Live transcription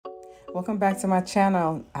Welcome back to my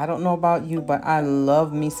channel. I don't know about you, but I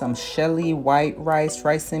love me some Shelly white rice,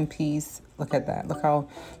 rice and peas. Look at that. Look how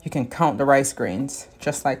you can count the rice grains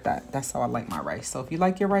just like that. That's how I like my rice. So if you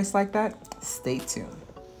like your rice like that, stay tuned.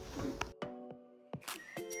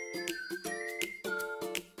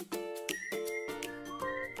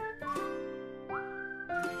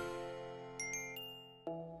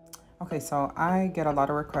 Okay, so I get a lot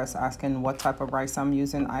of requests asking what type of rice I'm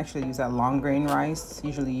using. I actually use that long grain rice.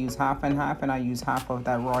 Usually use half and half, and I use half of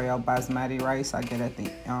that royal basmati rice I get at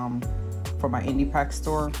the for my indie pack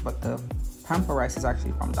store. But the pamper rice is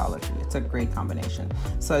actually from Dollar Tree. It's a great combination.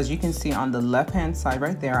 So as you can see on the left hand side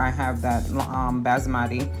right there, I have that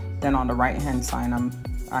basmati. Then on the right hand side,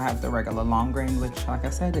 I have the regular long grain, which, like I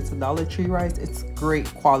said, it's a Dollar Tree rice. It's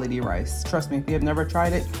great quality rice. Trust me, if you have never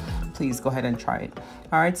tried it, please go ahead and try it.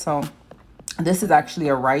 All right, so this is actually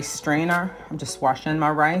a rice strainer. I'm just washing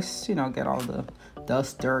my rice, you know, get all the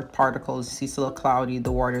dust, dirt, particles. See, it's a little cloudy.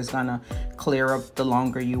 The water is gonna clear up the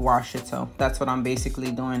longer you wash it. So that's what I'm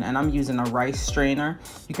basically doing. And I'm using a rice strainer.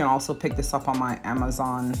 You can also pick this up on my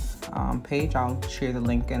Amazon page. I'll share the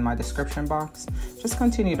link in my description box. Just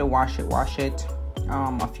continue to wash it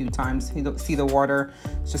a few times. You see the water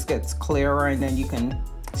just gets clearer, and then you can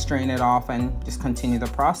strain it off and just continue the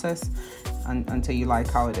process until you like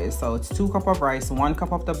how it is. So it's 2 cups of rice, 1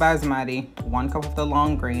 cup of the basmati, 1 cup of the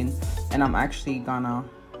long grain, and I'm actually gonna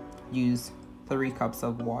use 3 cups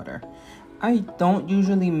of water. I don't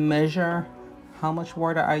usually measure how much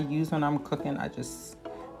water I use when I'm cooking. I just,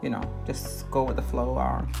 you know, just go with the flow.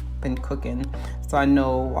 I've been cooking, so I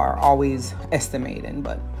know are always estimating.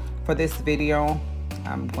 But for this video,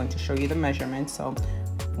 I'm going to show you the measurements. So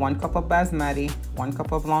 1 cup of basmati, 1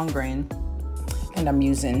 cup of long grain, and I'm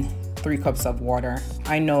using 3 cups of water.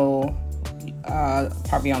 I know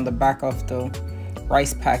probably on the back of the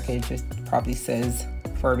rice package, it probably says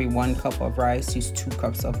for every 1 cup of rice, use 2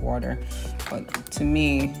 cups of water. But to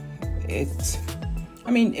me, I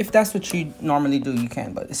mean, if that's what you normally do, you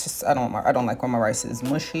can, but it's just, I don't like when my rice is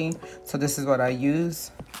mushy. So this is what I use,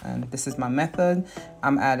 and this is my method.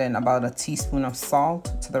 I'm adding about a teaspoon of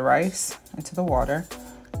salt to the rice and to the water.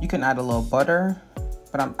 You can add a little butter,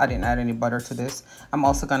 but I didn't add any butter to this. I'm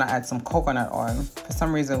also gonna add some coconut oil. For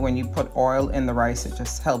some reason, when you put oil in the rice, it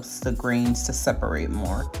just helps the grains to separate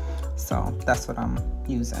more. So that's what I'm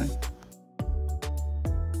using.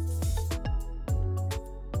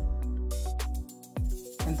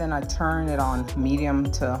 And then I turn it on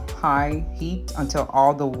medium to high heat until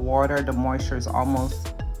all the water, the moisture is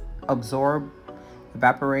almost absorbed,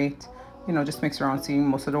 evaporate. You know, just mix around, see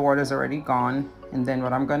most of the water is already gone. And then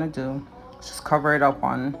what I'm gonna do is just cover it up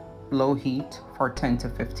on low heat for 10 to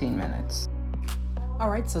 15 minutes. All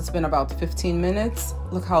right, so it's been about 15 minutes.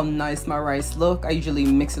 Look how nice my rice look. I usually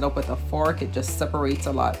mix it up with a fork. It just separates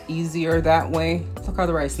a lot easier that way. Look how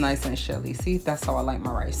the rice nice and shelly. See, that's how I like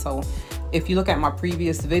my rice. So if you look at my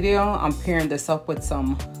previous video, I'm pairing this up with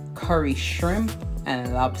some curry shrimp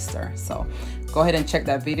and lobster. So go ahead and check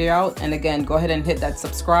that video out. And again, go ahead and hit that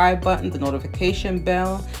subscribe button, the notification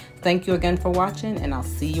bell. Thank you again for watching, and I'll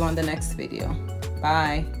see you on the next video.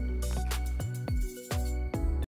 Bye.